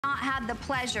Not had the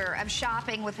pleasure of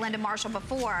shopping with Linda Marshall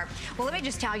before. Well, let me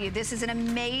just tell you, this is an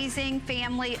amazing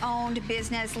family-owned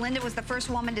business. Linda was the first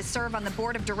woman to serve on the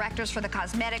board of directors for the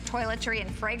Cosmetic, Toiletry,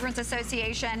 and Fragrance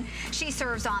Association. She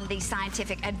serves on the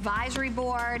Scientific Advisory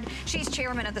Board. She's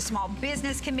chairman of the Small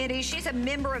Business Committee. She's a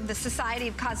member of the Society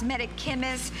of Cosmetic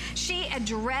Chemists. She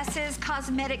addresses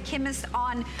cosmetic chemists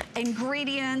on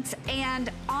ingredients,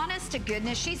 and honest to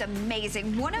goodness, she's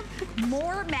amazing. One of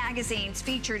More magazines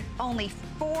featured only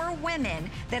 4 women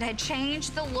that had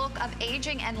changed the look of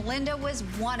aging, and Linda was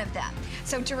one of them.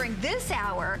 So during this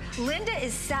hour, Linda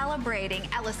is celebrating,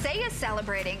 Elyse is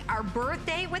celebrating our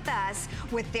birthday with us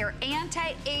with their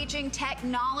anti-aging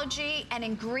technology and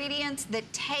ingredients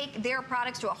that take their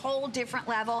products to a whole different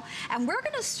level. And we're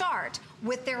gonna start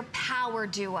with their Power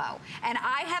Duo. And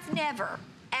I have never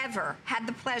ever had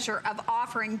the pleasure of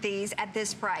offering these at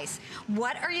this price.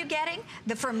 What are you getting?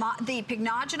 The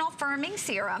Pycnogenol Firming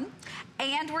Serum,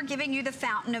 and we're giving you the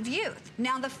Fountain of Youth.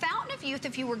 Now, the Fountain of Youth,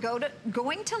 if you were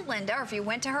going to Linda, or if you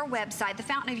went to her website, the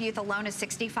Fountain of Youth alone is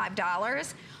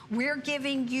 $65. We're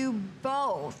giving you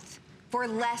both for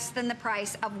less than the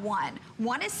price of one.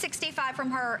 One is $65 from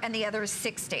her, and the other is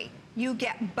 $60. You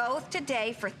get both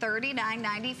today for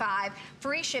 $39.95,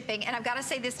 free shipping. And I've got to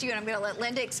say this to you, and I'm going to let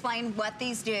Linda explain what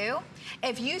these do.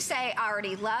 If you say, I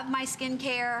already love my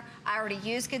skincare, I already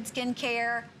use good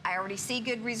skincare, I already see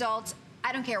good results,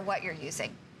 I don't care what you're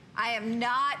using. I am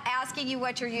not asking you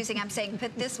what you're using. I'm saying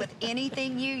put this with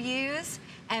anything you use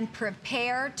and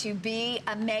prepare to be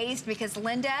amazed, because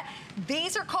Linda,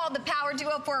 these are called the Power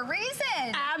Duo for a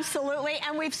reason. Absolutely,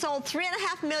 and we've sold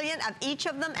 3.5 million of each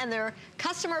of them, and they're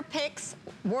customer picks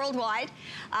worldwide.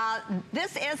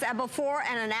 This is a before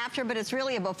and an after, but it's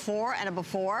really a before and a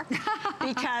before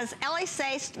because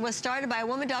Elyse was started by a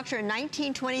woman doctor in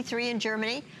 1923 in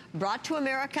Germany, brought to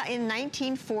America in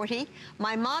 1940.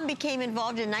 My mom became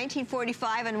involved in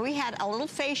 1945, and we had a little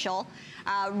facial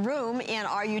room in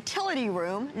our utility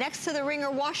room next to the Ringer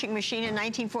washing machine in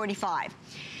 1945.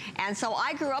 And so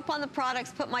I grew up on the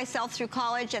products, put myself through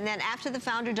college, and then after the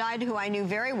founder died, who I knew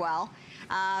very well,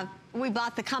 we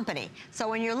bought the company. So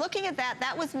when you're looking at that,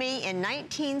 that was me in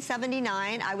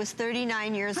 1979. I was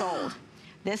 39 years old.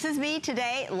 This is me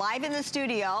today, live in the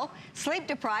studio, sleep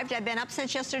deprived. I've been up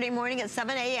since yesterday morning at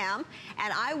 7 a.m.,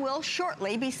 and I will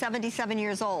shortly be 77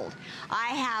 years old. I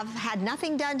have had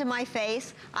nothing done to my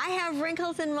face. I have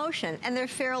wrinkles in motion, and they're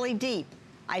fairly deep.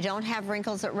 I don't have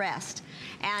wrinkles at rest.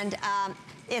 And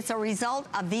it's a result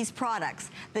of these products.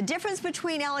 The difference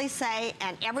between Elyse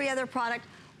and every other product,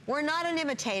 we're not an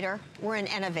imitator, we're an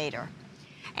innovator.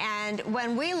 And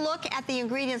when we look at the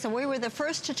ingredients, and we were the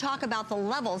first to talk about the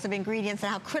levels of ingredients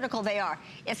and how critical they are,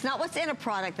 it's not what's in a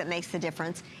product that makes the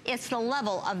difference, it's the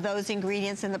level of those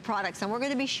ingredients in the products. And we're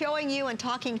going to be showing you and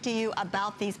talking to you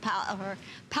about these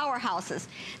powerhouses.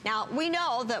 Now, we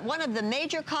know that one of the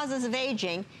major causes of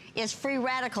aging is free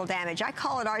radical damage. I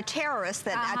call it our terrorists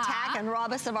that attack and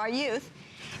rob us of our youth.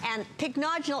 And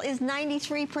Pycnogenol is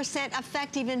 93%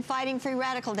 effective in fighting free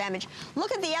radical damage.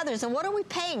 Look at the others, and what are we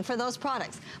paying for those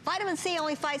products? Vitamin C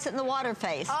only fights it in the water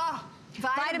phase. Oh,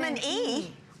 vitamin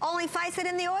E only fights it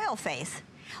in the oil phase.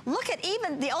 Look at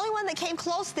even, the only one that came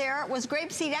close there was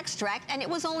grapeseed extract, and it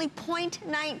was only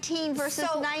 0.19 versus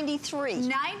 93.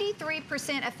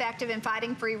 93% effective in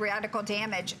fighting free radical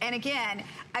damage. And again,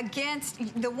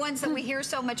 against the ones that we hear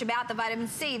so much about, the vitamin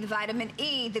C, the vitamin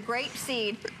E, the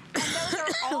grapeseed, and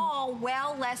those are all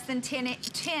well less than 10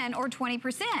 or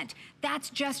 20%. That's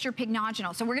just your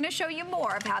Pycnogenol. So we're gonna show you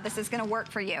more of how this is gonna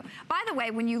work for you. By the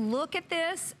way, when you look at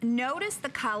this, notice the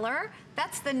color.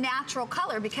 That's the natural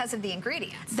color because of the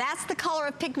ingredients. That's the color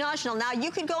of Pycnogenol. Now,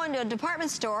 you could go into a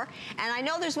department store, and I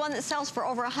know there's one that sells for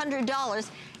over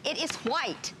 $100. It is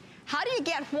white. How do you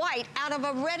get white out of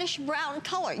a reddish-brown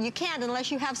color? You can't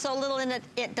unless you have so little in it,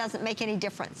 it doesn't make any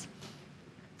difference.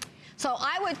 So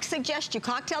I would suggest you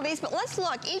cocktail these, but let's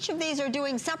look. Each of these are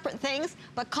doing separate things,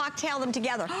 but cocktail them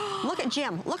together. Look at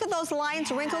Jim. Look at those lines,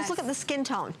 wrinkles. Look at the skin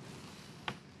tone.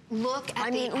 Look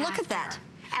at look at that.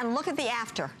 And look at the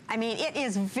after. I mean, it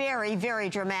is very, very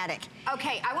dramatic.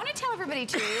 Okay, I want to tell everybody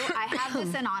too, I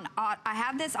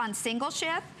have this on single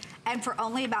ship, and for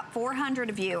only about 400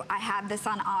 of you, I have this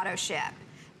on auto ship.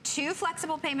 2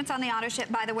 flexible payments on the auto ship.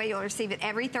 By the way, you'll receive it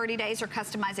every 30 days or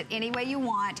customize it any way you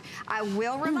want. I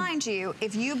will remind you,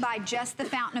 if you buy just the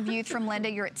Fountain of Youth from Linda,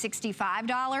 you're at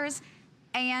 $65.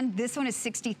 and this one is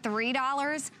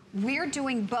 $63. We're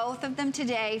doing both of them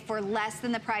today for less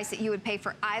than the price that you would pay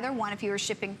for either one if you were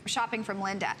shopping from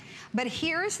Linda. But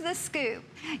here's the scoop.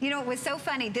 You know, it was so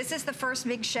funny. This is the first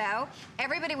big show.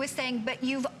 Everybody was saying, but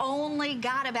you've only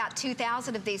got about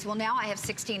 2,000 of these. Well, now I have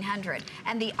 1,600,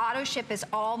 and the auto ship is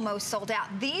almost sold out.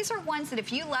 These are ones that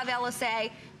if you love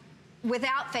LSA,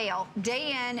 without fail, day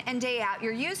in and day out,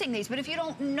 you're using these. But if you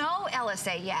don't know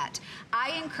LSA yet,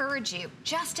 I encourage you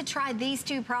just to try these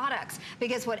two products,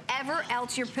 because whatever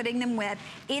else you're putting them with,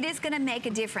 it is going to make a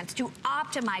difference to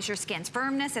optimize your skin's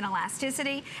firmness and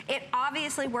elasticity. It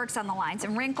obviously works on the lines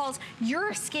and wrinkles.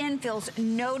 Your skin feels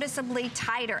noticeably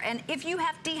tighter. And if you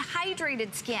have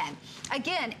dehydrated skin,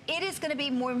 again, it is going to be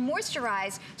more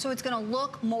moisturized, so it's going to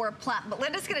look more plump. But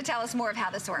Linda's going to tell us more of how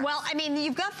this works. Well, I mean,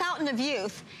 you've got Fountain of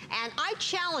Youth, and I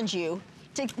challenge you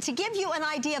to give you an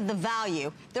idea of the value.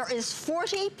 There is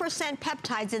 40%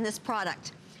 peptides in this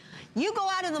product. You go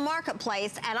out in the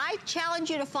marketplace, and I challenge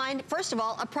you to find, first of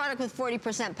all, a product with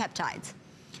 40% peptides.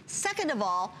 Second of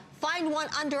all, find one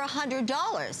under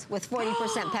 $100 with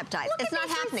 40% peptides. It's not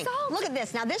happening. Results. Look at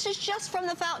this. Now, this is just from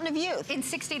the Fountain of Youth. In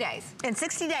 60 days. In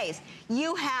 60 days.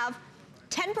 You have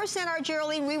 10%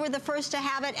 argireline. We were the first to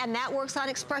have it, and that works on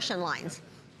expression lines.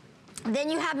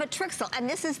 Then you have Matrixyl, and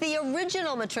this is the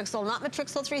original Matrixyl, not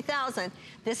Matrixyl 3000.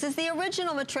 This is the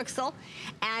original Matrixyl,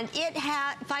 and it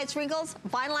fights wrinkles,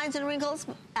 fine lines and wrinkles,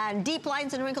 and deep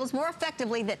lines and wrinkles more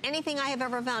effectively than anything I have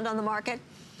ever found on the market.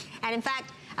 And in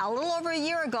fact, a little over a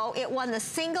year ago, it won the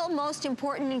single most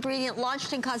important ingredient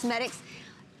launched in cosmetics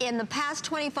in the past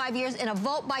 25 years in a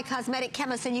vote by cosmetic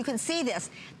chemists, and you can see this.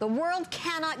 The world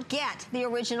cannot get the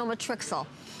original Matrixyl.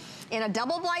 In a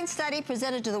double-blind study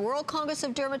presented to the World Congress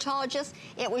of Dermatologists,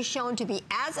 it was shown to be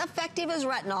as effective as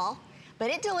retinol,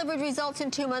 but it delivered results in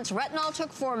 2 months. Retinol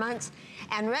took 4 months,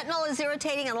 and retinol is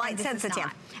irritating and light sensitive.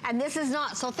 And this is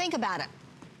not, so think about it.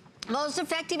 Most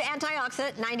effective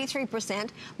antioxidant,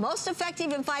 93%. Most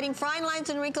effective in fighting fine lines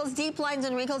and wrinkles, deep lines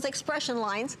and wrinkles, expression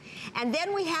lines. And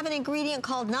then we have an ingredient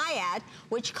called Niad,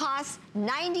 which costs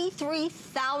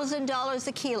 $93,000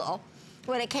 a kilo.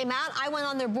 When it came out, I went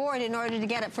on their board in order to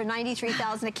get it for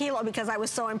 $93,000 a kilo because I was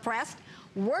so impressed.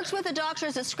 Works with the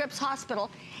doctors at Scripps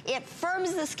Hospital. It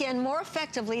firms the skin more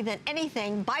effectively than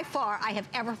anything by far I have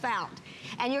ever found.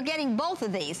 And you're getting both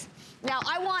of these. Now,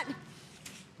 I want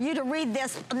you to read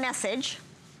this message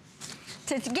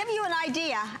to give you an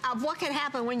idea of what can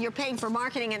happen when you're paying for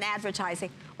marketing and advertising.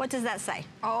 What does that say?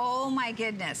 Oh, my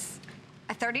goodness.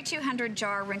 A 3,200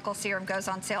 jar wrinkle serum goes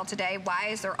on sale today. Why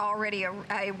is there already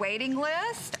a waiting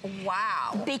list?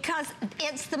 Wow. Because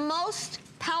it's the most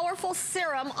powerful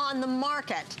serum on the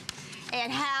market. It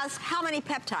has how many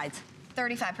peptides?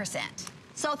 35%.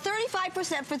 So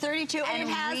 35% for 32, and it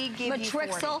has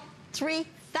Matrixyl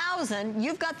 3000.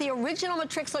 You've got the original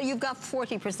Matrixyl, you've got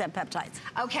 40% peptides.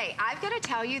 Okay, I've got to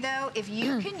tell you though, if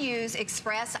you can use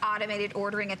express automated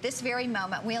ordering at this very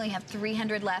moment, we only have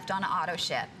 300 left on auto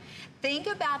ship. Think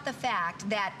about the fact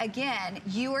that, again,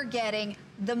 you are getting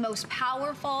the most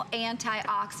powerful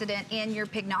antioxidant in your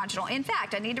pig nodule. In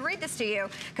fact, I need to read this to you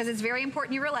because it's very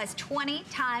important you realize 20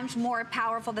 times more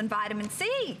powerful than vitamin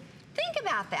C. Think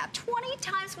about that, 20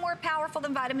 times more powerful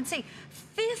than vitamin C,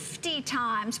 50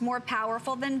 times more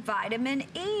powerful than vitamin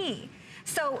E.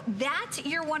 So that's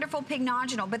your wonderful pig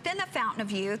nodule. But then the Fountain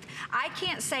of Youth, I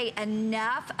can't say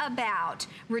enough about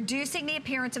reducing the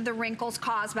appearance of the wrinkles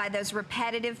caused by those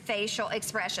repetitive facial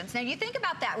expressions. Now you think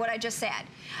about that, what I just said.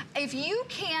 If you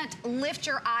can't lift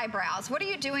your eyebrows, what are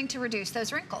you doing to reduce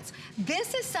those wrinkles?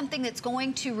 This is something that's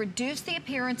going to reduce the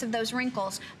appearance of those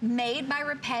wrinkles made by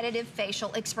repetitive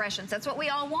facial expressions. That's what we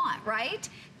all want, right?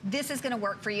 This is going to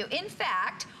work for you. In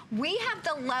fact, we have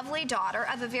the lovely daughter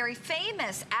of a very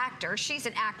famous actor. She's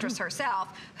an actress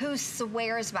herself who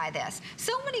swears by this.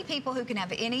 So many people who can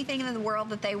have anything in the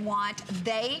world that they want,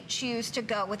 they choose to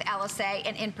go with LSA,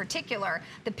 and in particular,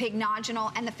 the pig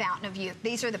nodule and the Fountain of Youth.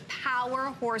 These are the power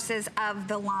horses of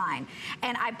the line.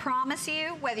 And I promise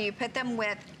you, whether you put them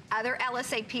with other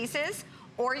LSA pieces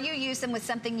or you use them with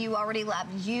something you already love,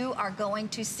 you are going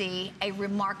to see a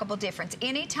remarkable difference.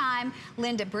 Anytime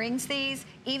Linda brings these,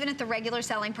 even at the regular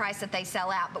selling price that they sell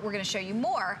out, but we're going to show you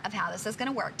more of how this is going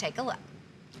to work. Take a look.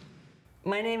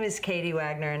 My name is Katie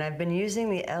Wagner, and I've been using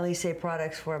the Elyse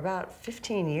products for about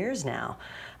 15 years now.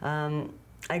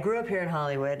 I grew up here in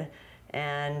Hollywood,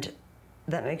 and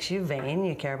that makes you vain.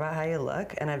 You care about how you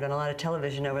look, and I've done a lot of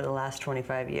television over the last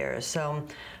 25 years. So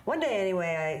one day,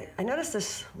 anyway, I noticed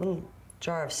this little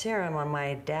jar of serum on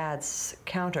my dad's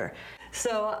counter.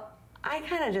 So I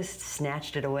kind of just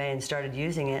snatched it away and started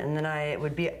using it, and then it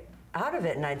would be out of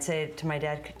it, and I'd say to my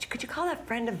dad, could you call that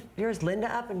friend of yours,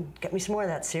 Linda, up and get me some more of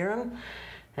that serum?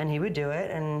 And he would do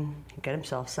it and get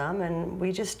himself some, and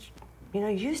we just, you know,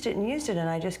 used it, and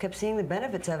I just kept seeing the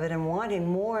benefits of it and wanting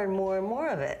more and more and more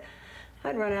of it.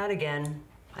 I'd run out again,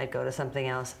 I'd go to something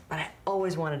else, but I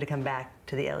always wanted to come back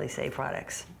to the Elyse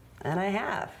products, and I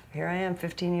have. Here I am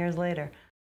 15 years later.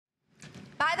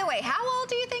 By the way, how old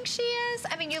do you think she is?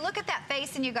 I mean, you look at that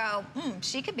face and you go,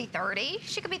 she could be 30,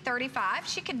 she could be 35,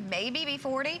 she could maybe be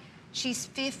 40. She's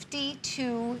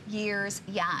 52 years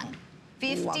young.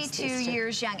 52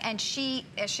 years young, and she,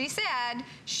 as she said,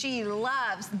 she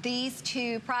loves these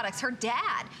two products. Her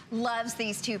dad loves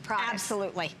these two products.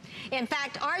 Absolutely. In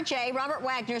fact, RJ, Robert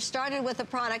Wagner, started with the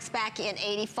products back in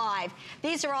 '85.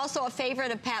 These are also a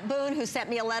favorite of Pat Boone, who sent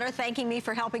me a letter thanking me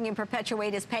for helping him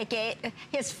perpetuate his fake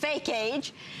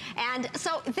age. And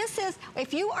so this is,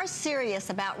 if you are serious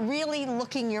about really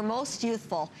looking your most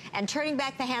youthful and turning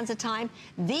back the hands of time,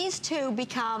 these two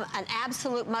become an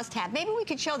absolute must-have. Maybe we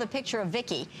could show the picture of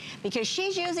Vicky, because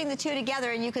she's using the two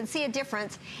together, and you can see a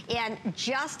difference in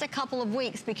just a couple of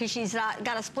weeks because she's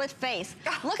got a split face.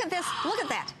 Look at this. Look at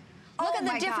that. Look at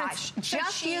the difference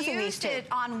just using these two. She used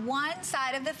it on one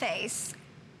side of the face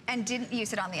and didn't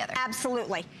use it on the other.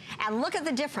 Absolutely. And look at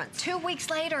the difference. 2 weeks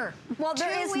later. Well,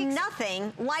 there is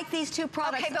nothing like these two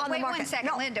products on the market. Okay, but wait 1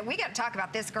 second, Linda. We got to talk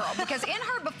about this girl, because in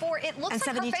her before, it looks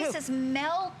like her face is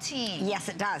melting. Yes,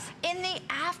 it does. In the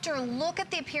after, look at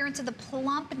the appearance of the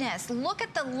plumpness. Look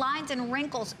at the lines and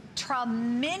wrinkles,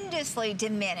 tremendously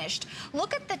diminished.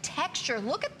 Look at the texture.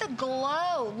 Look at the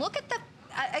glow. Look at the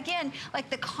again, like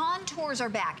the contours are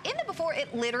back. In the before,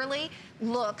 it literally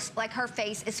looks like her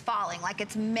face is falling, like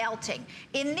it's melting.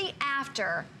 In the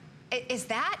after, is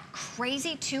that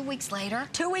crazy 2 weeks later?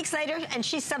 2 weeks later, and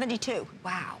she's 72.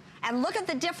 Wow. And look at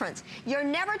the difference. You're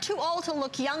never too old to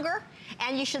look younger,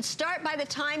 and you should start by the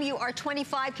time you are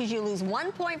 25, because you lose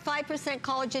 1.5%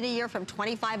 collagen a year from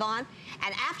 25 on.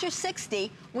 And after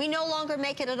 60, we no longer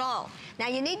make it at all. Now,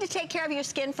 you need to take care of your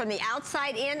skin from the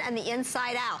outside in and the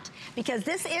inside out, because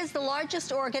this is the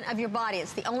largest organ of your body.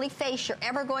 It's the only face you're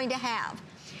ever going to have.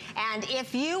 And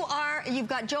if you've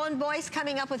got Joan Boyce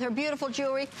coming up with her beautiful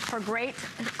jewelry, her great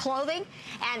clothing,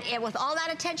 and with all that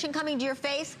attention coming to your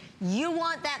face, you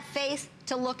want that face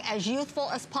to look as youthful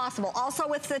as possible. Also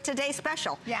with the Today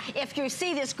Special. Yeah. If you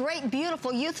see this great,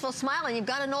 beautiful, youthful smile and you've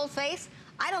got an old face,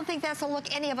 I don't think that's a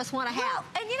look any of us want to have.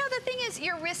 And you know, the thing is,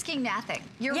 you're risking nothing.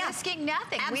 You're risking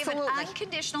nothing. Absolutely. We have an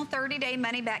unconditional 30-day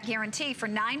money-back guarantee. For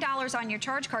 $9 on your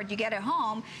charge card, you get it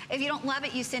home. If you don't love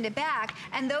it, you send it back.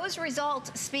 And those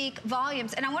results speak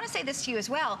volumes. And I want to say this to you as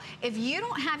well. If you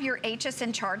don't have your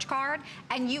HSN charge card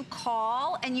and you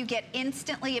call and you get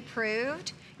instantly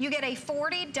approved, you get a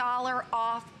 $40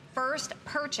 off first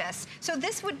purchase. So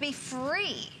this would be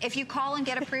free if you call and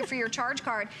get approved for your charge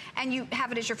card and you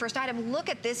have it as your first item. Look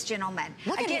at this gentleman.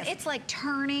 Look at Again, it's like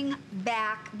turning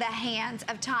back the hands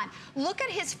of time. Look at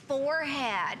his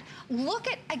forehead.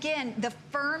 Look at, again, the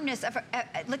firmness of,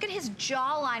 look at his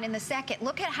jawline in the second.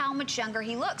 Look at how much younger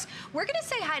he looks. We're gonna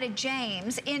say hi to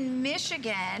James in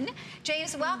Michigan.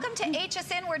 James, welcome to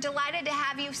HSN. We're delighted to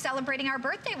have you celebrating our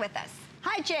birthday with us.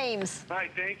 Hi, James.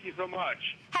 Hi, thank you so much.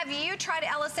 Have you tried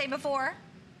LSA before?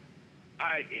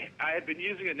 I have been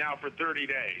using it now for 30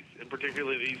 days, and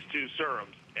particularly these two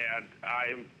serums, and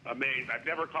I am amazed. I've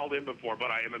never called in before, but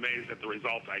I am amazed at the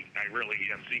results I really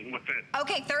have seen with it.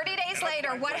 Okay, 30 days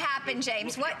later, what happened,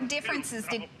 James? What differences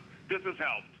did... This has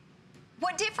helped.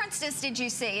 What differences did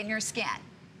you see in your skin?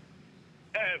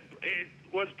 It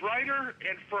was brighter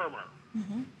and firmer.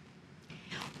 Mm-hmm.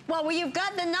 Well, you've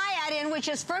got the Niad in, which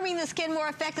is firming the skin more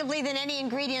effectively than any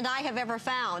ingredient I have ever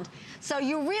found. So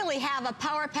you really have a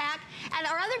power pack. And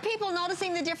are other people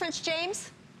noticing the difference,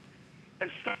 James?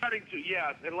 It's starting to,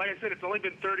 yeah. And like I said, it's only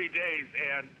been 30 days,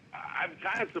 and I'm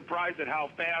kind of surprised at how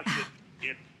fast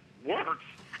it works.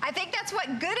 I think that's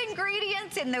what good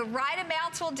ingredients in the right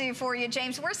amounts will do for you,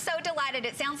 James. We're so delighted.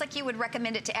 It sounds like you would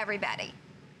recommend it to everybody.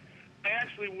 I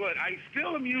actually would. I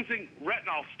still am using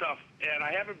retinol stuff, and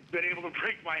I haven't been able to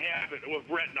break my habit with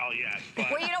retinol yet.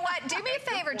 But well, you know what? Do me a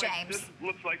favor, James. This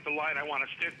looks like the line I want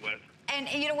to stick with. And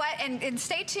you know what? And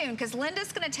stay tuned, because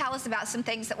Linda's going to tell us about some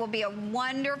things that will be a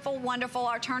wonderful, wonderful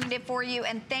alternative for you.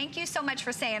 And thank you so much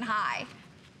for saying hi.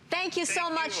 Thank you so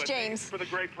much, James. For the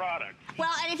great product.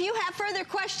 Well, and if you have further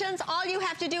questions, all you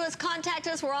have to do is contact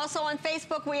us. We're also on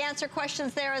Facebook. We answer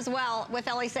questions there as well with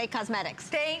Elyse Cosmetics.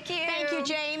 Thank you. Thank you,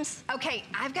 James. Okay,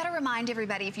 I've got to remind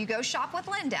everybody, if you go shop with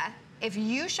Linda, if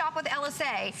you shop with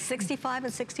LSA, 65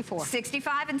 and 64.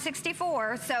 65 and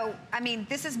 64. So, I mean,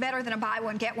 this is better than a buy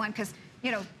one, get one, because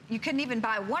you know, you couldn't even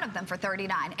buy one of them for $39,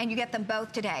 and you get them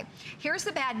both today. Here's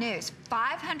the bad news.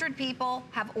 500 people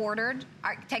have ordered.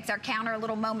 It takes our counter a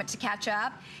little moment to catch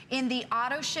up. In the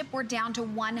auto ship, we're down to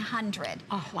 100.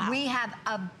 Oh, wow. We have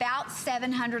about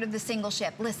 700 of the single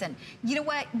ship. Listen, you know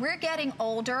what? We're getting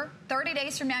older. 30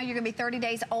 days from now, you're going to be 30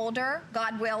 days older,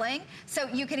 God willing. So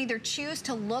you can either choose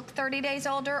to look 30 days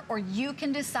older, or you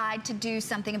can decide to do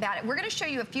something about it. We're going to show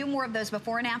you a few more of those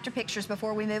before and after pictures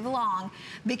before we move along,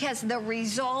 because the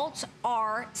results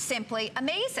are simply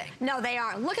amazing. No, they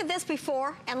are. Look at this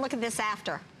before and look at this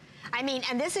after. I mean,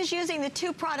 and this is using the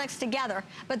two products together,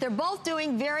 but they're both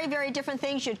doing very, very different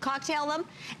things. You'd cocktail them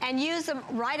and use them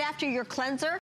right after your cleanser.